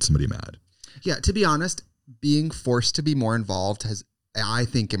something that made somebody mad. Yeah, to be honest, being forced to be more involved has, I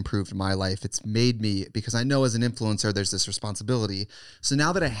think, improved my life. It's made me, because I know as an influencer, there's this responsibility. So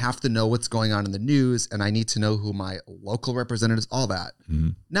now that I have to know what's going on in the news and I need to know who my local representatives, all that,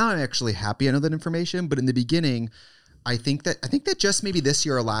 now I'm actually happy I know that information. But in the beginning, I think that just maybe this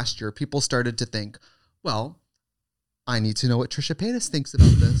year or last year, people started to think, well, I need to know what Trisha Paytas thinks about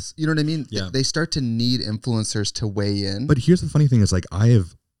this. You know what I mean? Yeah. They start to need influencers to weigh in. But here's the funny thing is like, I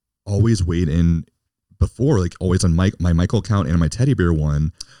have always weighed in before, like always on my Michael account and on my teddy bear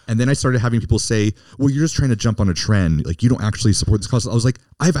one. And then I started having people say, well, you're just trying to jump on a trend. Like you don't actually support this cause. I was like,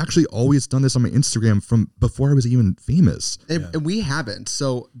 I've actually always done this on my Instagram from before I was even famous. And we haven't.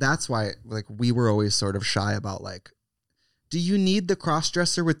 So that's why like we were always sort of shy about like, do you need the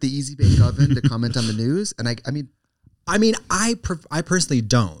cross-dresser with the easy bake oven to comment on the news? And I mean, I personally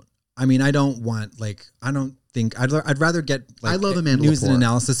don't. I mean, I don't want like I don't think I'd rather get like I love Amanda news and Lepore.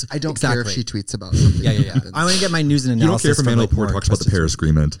 analysis. I don't exactly. care if she tweets about something. Yeah. I want to get my news and You don't analysis. care if from, Amanda like, Lepore more talks about the trusted Paris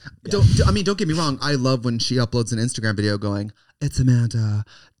Agreement. Don't get me wrong. I love when she uploads an Instagram video going, "It's Amanda.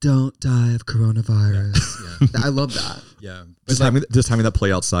 Don't die of coronavirus." Yeah. I love that. Yeah. Just having that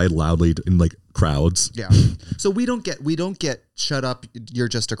play outside loudly in like crowds. Yeah. So we don't get shut up. You're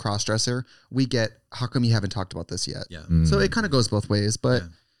just a cross-dresser. We get, how come you haven't talked about this yet? Yeah. So it kind of goes both ways, but. Yeah.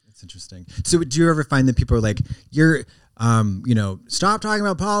 It's interesting. So do you ever find that people are like, you're, stop talking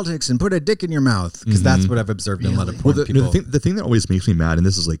about politics and put a dick in your mouth? Because that's what I've observed in a lot of Well, porn people. the thing that always makes me mad, and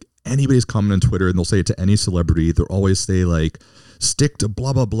this is like anybody's comment on Twitter, and they'll say it to any celebrity. They'll always say like, stick to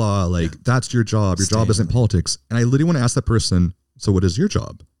blah blah blah. Like that's your job. Your job isn't politics. And I literally want to ask that person, so what is your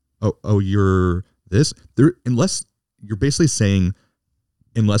job? Oh, you're this. Unless you're basically saying,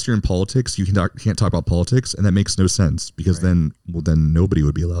 unless you're in politics, you can't talk about politics, and that makes no sense because then nobody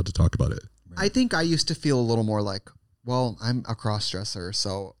would be allowed to talk about it. I think I used to feel a little more like, well, I'm a cross-dresser,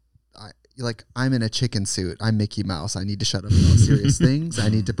 so I'm in a chicken suit. I'm Mickey Mouse. I need to shut up about serious things. I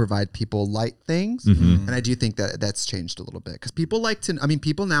need to provide people light things. And I do think that that's changed a little bit because people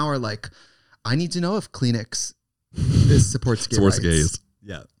people now are like, I need to know if Kleenex supports gay rights. Gays.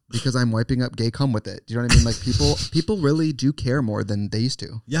 Yeah. Because I'm wiping up gay cum with it. Do you know what I mean? Like people really do care more than they used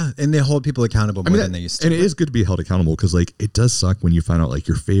to. Yeah. And they hold people accountable more than they used to. And it is good to be held accountable because like it does suck when you find out like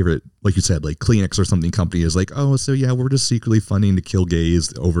your favorite, like you said, like Kleenex or something company is like, oh, so yeah, we're just secretly funding to kill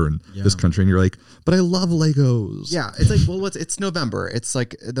gays over in this country. And you're like, but I love Legos. Yeah. It's like, well, it's November. It's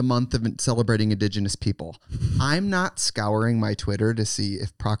like the month of celebrating Indigenous people. I'm not scouring my Twitter to see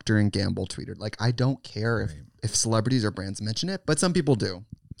if Procter & Gamble tweeted. Like, I don't care if celebrities or brands mention it, but some people do.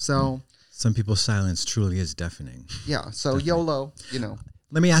 So some people's silence truly is deafening. Yeah. So YOLO,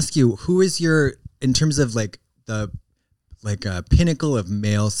 Let me ask you, who is your, in terms of like the pinnacle of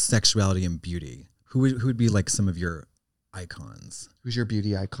male sexuality and beauty, who would be like some of your icons? Who's your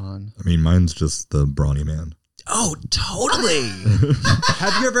beauty icon? I mean, mine's just the brawny man. Oh, totally.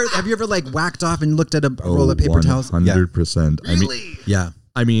 Have you ever like whacked off and looked at a roll of paper towels? 100%. Really?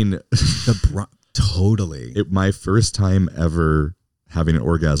 I mean, totally. My first time ever having an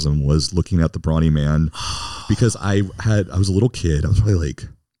orgasm was looking at the brawny man because I was a little kid. I was probably like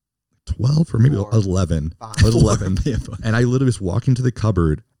 12 or maybe 4, 11. I 5. was 11. And I literally was walking to the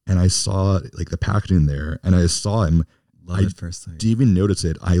cupboard and I saw like the packaging there and I saw him. Love at first sight. Didn't even notice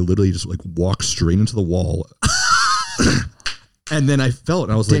it. I literally just like walked straight into the wall. And then I felt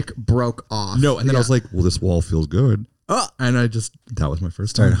and I was Dick broke off. no. And then I was like, well, this wall feels good. Oh. And that was my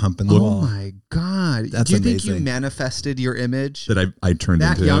first Started time. humping the Oh wall. my God. That's Do you think you amazing. manifested your image? That I turned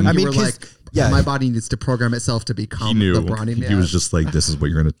That into young, him. I you mean, were 'cause- like, yeah. my body needs to program itself to He become knew. the Bronny man. He was just like, this is what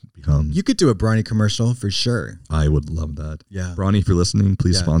you're going to become. You could do a Bronny commercial for sure. I would love that. Yeah. Bronny, if you're listening,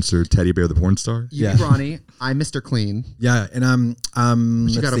 please Yeah. sponsor Teddy Bear the Porn Star. You Yeah. Bronny, I'm Mr. Clean. Yeah, and What you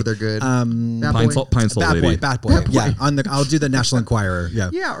let's got over see. there good? Bad Pine boy? Salt, Pine Salt Lady. Bat boy. Bad boy. Yeah, I'll do the National Enquirer. Yeah,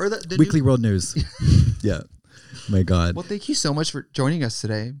 Yeah, or the Weekly World News. Yeah, my God. Well, thank you so much for joining us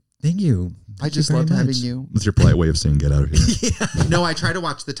today. Thank you. I Thank you just very loved having much. you. That's your polite way of saying get out of here. No, I try to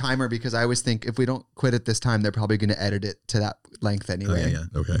watch the timer because I always think if we don't quit at this time, they're probably going to edit it to that length Oh, anyway. yeah.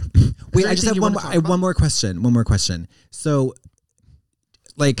 Okay. Wait, there I just anything have you one. wanna talk I have about? one more question. One more question. So,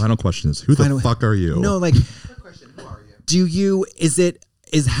 like, Final question is, who the Final- fuck are you? no, like, Good question. Who are you?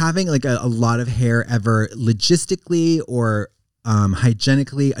 is having like a lot of hair ever logistically or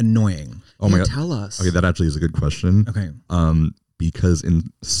hygienically annoying? Oh my Yeah, God. tell us. Okay, that actually is a good question. Okay. Because in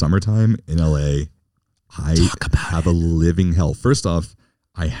summertime in LA, I have a living hell. First off,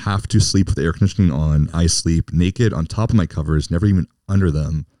 I have to sleep with the air conditioning on. I sleep naked on top of my covers, never even under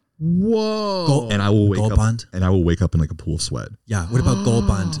them. Whoa. And I will wake Gold up Bond? and I will wake up in like a pool of sweat. Yeah. What about Gold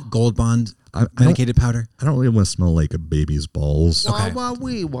Bond? Gold Bond I don't, medicated powder? I don't really want to smell like a baby's balls. Wah, Okay. wah,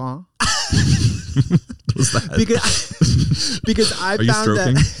 wee, wah. Because I Are you found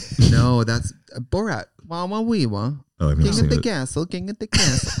stroking? that. No, that's Borat. Wah, wah, wee, wah. Oh, I've never King of seen the it. castle, king of the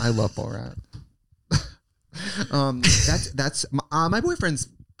castle. I love Borat. That's my boyfriend's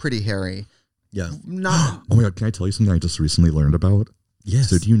pretty hairy. Yeah. Not Oh my God, can I tell you something I just recently learned about? Yes.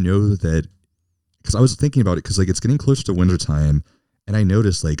 So do you know that, because I was thinking about it, because like it's getting closer to winter time, and I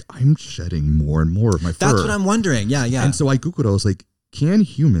noticed like I'm shedding more and more of my fur. That's what I'm wondering. Yeah. Yeah. And so I Googled, I was like, can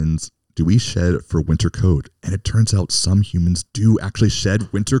humans, do we shed for winter coat? And it turns out some humans do actually shed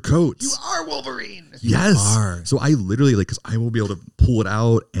winter coats. you are Wolverine. Yes. are. So I literally like, because I will be able to pull it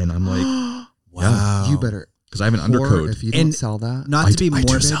out, and I'm like, wow. You better. because I have an Or undercoat. if you don't And sell that, Not I to be do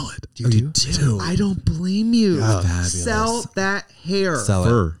morbid. sell it. do you Oh, do? you do. I don't blame you. Fabulous. Sell that hair. Sell it.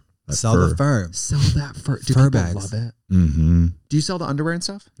 Fur. That Sell fur. the fur. Sell that fur. Do Fur people bags. love it? Mm-hmm. Do you sell the underwear and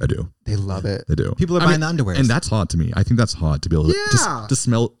stuff? I do. They love it. They do. People are I buying mean, the underwear. and that's hot to me. I think that's hot to be able to Yeah. to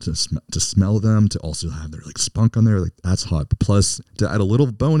smell them, to also have their like spunk on there. Like that's hot. But plus to add a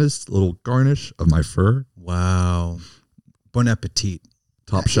little bonus, a little garnish of my fur. Wow. Bon appetit.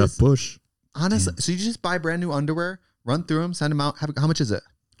 Top That Chef is- Bush Honestly, so you just buy brand new underwear, run through them, send them out. How much is it?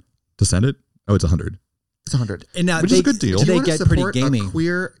 to send it. Oh, it's 100. It's 100. And now Which is a good deal. Do Do you they want to get pretty support gamey? a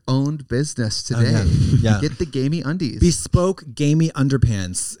queer-owned business Oh, today? yeah. Get the gamey undies. Bespoke gamey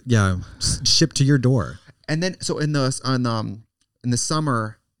underpants. Yeah. Shipped to your door. And then, so in the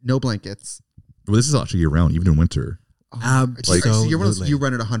summer, no blankets. Well, this is actually year round, even in winter. Absolutely. So you're one of those, you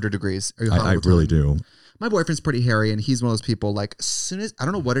run at 100 degrees. Or I really do. My boyfriend's pretty hairy, and he's one of those people. Like, as soon as I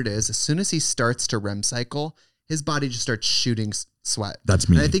don't know what it is, as soon as he starts to REM cycle, his body just starts shooting sweat. That's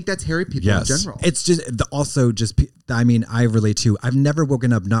me. And I think that's hairy people Yes. in general. It's just also just. I mean, I relate too. I've never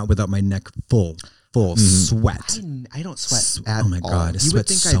woken up not without my neck full sweat. I don't sweat Sw- at oh my all. God, I You would sweat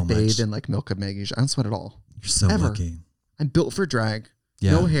think so I bathe much. in like milk of Maggie. I don't sweat at all. You're so Ever. lucky. I'm built for drag.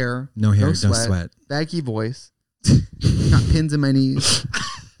 Yeah. No hair. No hair, no sweat. sweat. Baggy voice. Got pins in my knees.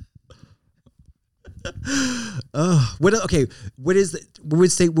 Oh, what? Okay, what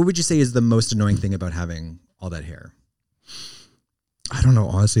would you say is the most annoying thing about having all that hair? I don't know.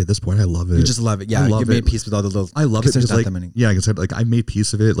 Honestly, at this point, I love it. You just love it. Yeah, I love you've made it. peace with all the little. I love it because there's because not like, that many. yeah, like I said, like I made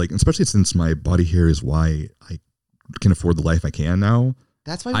peace of it. Like, especially since my body hair is why I can afford the life I can now.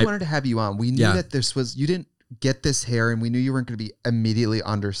 That's why we wanted to have you on. We knew Yeah. that you didn't get this hair, and we knew you weren't going to be immediately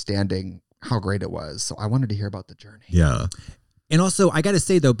understanding how great it was. So I wanted to hear about the journey. Yeah. And also, I got to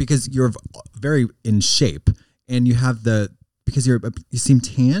say though, because you're very in shape, and you have because you seem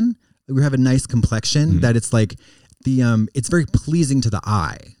tan, you have a nice complexion that it's like it's very pleasing to the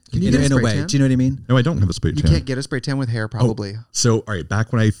eye. Can you in get a a spray way? tan? Do you know what I mean? No, I don't have a spray You tan. can't get a spray tan with hair, probably. So, all right,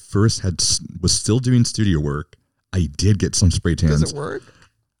 back when I first was still doing studio work, I did get some spray tans. Does it work?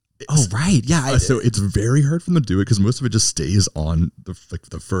 Oh right, yeah. So it's very hard for them to do it because most of it just stays on the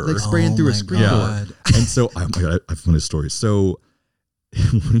fur. Like spraying through a my screen God. door. And so, oh my God, I have a funny story. So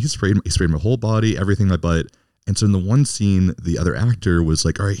when he sprayed my whole body, everything, my butt. And so in the one scene, the other actor was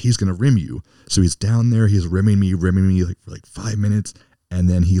like, all right, he's going to rim you. So he's down there, he's rimming me like for like 5 minutes. And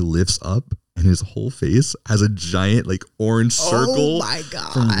then he lifts up and his whole face has a giant like orange circle my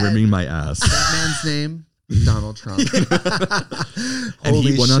God. from rimming my ass. That man's name, Donald Trump. And he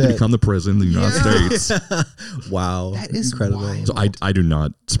Holy went on to shit. become the president of the United States. Wow. That is incredible. wild. So I do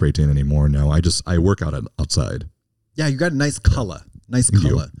not spray tan anymore. No, I work out outside. Yeah, you got a nice color. Nice Thank you.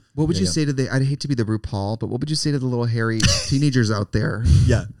 color. What would Yeah, you yeah. say to I'd hate to be the RuPaul, but what would you say to the little hairy teenagers out there?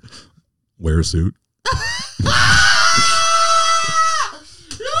 Yeah. Wear a suit.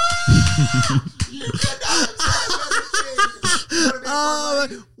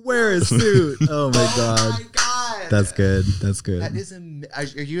 Wear a suit. Oh my God. God. That's good. That's good. That is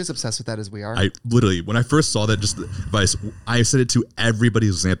are you as obsessed with that as we are? I literally, when I first saw that, just the advice, I said it to everybody's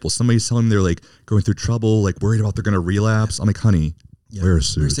example. Somebody's telling me they're like going through trouble, like worried about they're going to relapse. I'm like, honey, wear a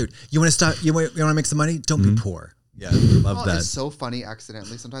suit. Wear a suit. You want to stop? You want to make some money? Don't be poor. Yeah, love Oh, that. it's so funny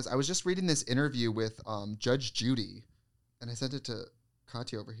accidentally sometimes. I was just reading this interview with Judge Judy, and I sent it to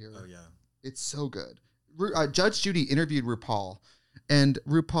Katya over here. Oh yeah. It's so good. Judge Judy interviewed RuPaul, and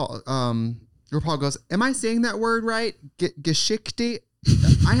RuPaul goes, "Am I saying that word right? Geschichte?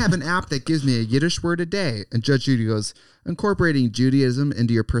 I have an app that gives me a Yiddish word a day." And Judge Judy goes, "Incorporating Judaism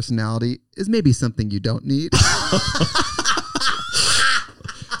into your personality is maybe something you don't need."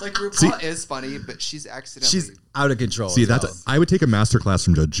 Like RuPaul is funny, but she's accidentally. She's out of control. See, as well. I would take a master class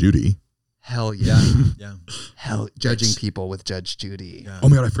from Judge Judy. hell yeah, yeah. hell judging people with Judge Judy. Yeah. Oh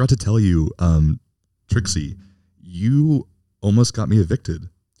my God, I forgot to tell you, Trixie, you almost got me evicted.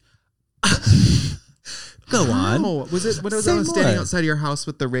 Go on. Oh, was it when I was Say standing more. outside of your house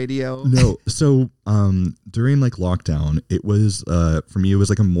with the radio? No, so during like lockdown, it was for me, it was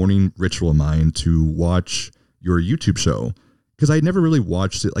like a morning ritual of mine to watch your YouTube show. Because I never really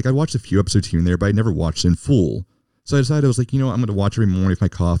watched it. Like I watched a few episodes here and there, but I never watched it in full. So I decided I was like, I'm going to watch every morning with my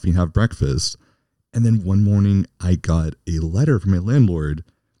coffee and have breakfast. And then one morning I got a letter from my landlord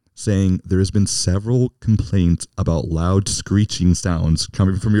saying there has been several complaints about loud screeching sounds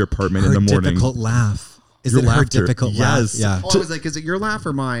coming from your apartment in the morning. Difficult laugh. Is Your it her laughter. difficult Yes. laugh? Oh, I was like, is it your laugh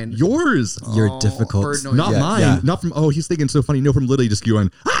or mine? Yours. Your Oh, difficult. bird noise. Not Yeah, mine. yeah. Not from, he's thinking so funny. No, from literally just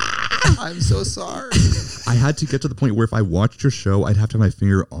going, I'm so sorry. I had to get to the point where if I watched your show, I'd have to have my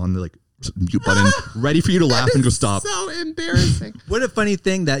finger on the like mute button, ready for you to laugh and go stop. So embarrassing. What a funny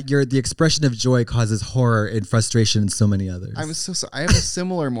thing that the expression of joy causes horror and frustration in so many others. I'm so sorry. I have a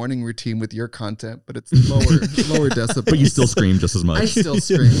similar morning routine with your content, but it's lower decibels. But you still scream just as much. I still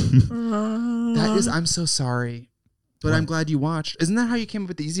scream. I'm so sorry. But I'm glad you watched. Isn't that how you came up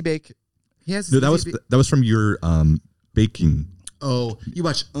with the Easy Bake? He has No, that was from your baking. Oh, you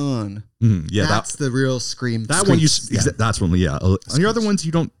watch Yeah, that's the real scream. that one you. Screech. That's one. Yeah. On your other ones,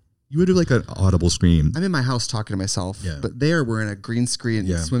 you don't. You would do like an audible scream. I'm in my house talking to myself, Yeah. but we're in a green screen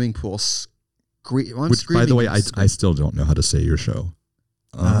Yeah. swimming pool. Which, by the way, I still don't know how to say your show.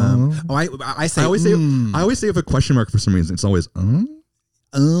 I say I always say I always say with a question mark for some reason. It's always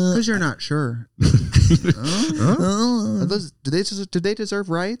because you're not sure. Are those, do they deserve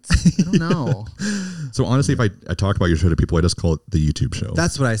rights? I don't know. So honestly, if I talk about your show to people, I just call it the YouTube show.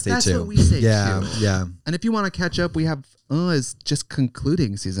 That's what I say That's too. what we say yeah, too. yeah, And if you want to catch up, we have is just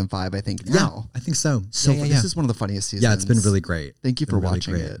concluding season 5. I think now. I think so. So yeah, this is one of the funniest seasons. yeah, it's been really great. Thank you for Been really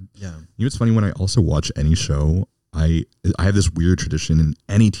watching great. it. Yeah. You know, it's funny when I also watch any show. I have this weird tradition in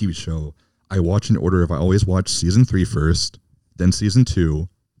any TV show. I watch in order of I always watch season 3 first, then season 2,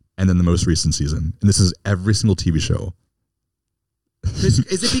 and then the most recent season. And this is every single TV show. Is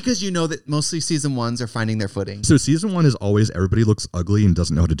it because you know that mostly season 1s are finding their footing? So season 1 is always everybody looks ugly and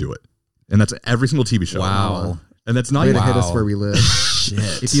doesn't know how to do it. And that's every single TV show. Wow. And that's not Way even to hit us where we live. Shit.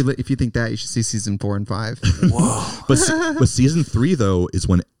 If you think that, you should see season 4 and 5. Whoa. But season 3 though is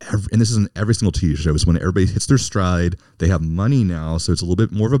when and this is in every single TV show, is when everybody hits their stride. They have money now, so it's a little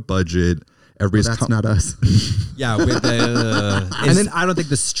bit more of a budget. Everybody's That's not us. Yeah, with the and then I don't think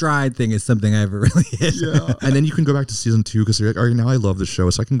the stride thing is something I ever really hit. Yeah. And then you can go back to season 2 because you're like, all right, now I love the show,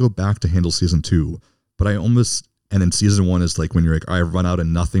 so I can go back to handle season 2. But I almost, and then season 1 is like when you're like, I've run out of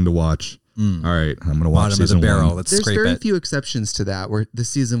nothing to watch. All right, I'm going to watch Bottom of the season barrel. 1. Let's There's scrape very it. few exceptions to that where the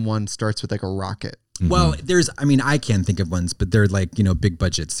season 1 starts with like a rocket. Well, I can't think of ones, but they're like, big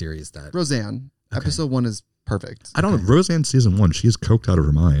budget series that. Roseanne, episode 1 is perfect. I don't know. Roseanne season 1, she is coked out of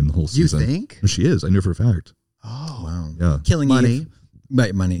her mind the whole You season. think? She is. I knew for a fact. Oh, Wow. Yeah. Killing Money. Eve.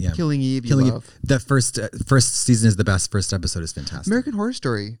 Right, money, yeah. Killing Eve, Killing you Eve. love. That first season is the best. First episode is fantastic. American Horror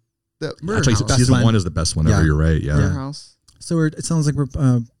Story. The Murder Actually, House. season one. 1 is the best one ever. Yeah. You're right. Yeah. Murder House. So it sounds like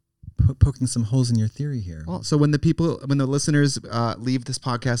we're poking some holes in your theory here. Well, so when the listeners leave this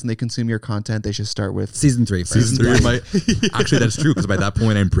podcast and they consume your content, they should start with season 3 first. Season 3 of my actually that's true because by that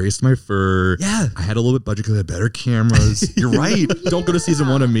point I embraced my fur. Yeah. I had a little bit budget because I had better cameras. You're right. Don't go to season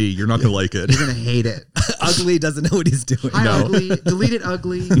 1 of me. You're not gonna like it. You're gonna hate it. Ugly doesn't know what he's doing. Hi, No. Ugly. Delete it,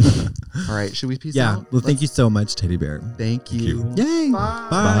 Ugly. All right, should we peace Yeah. out? Well, thank you so much, Teddy Bear. Thank you. Yay. Bye.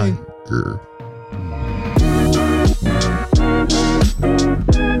 Bye. Grr.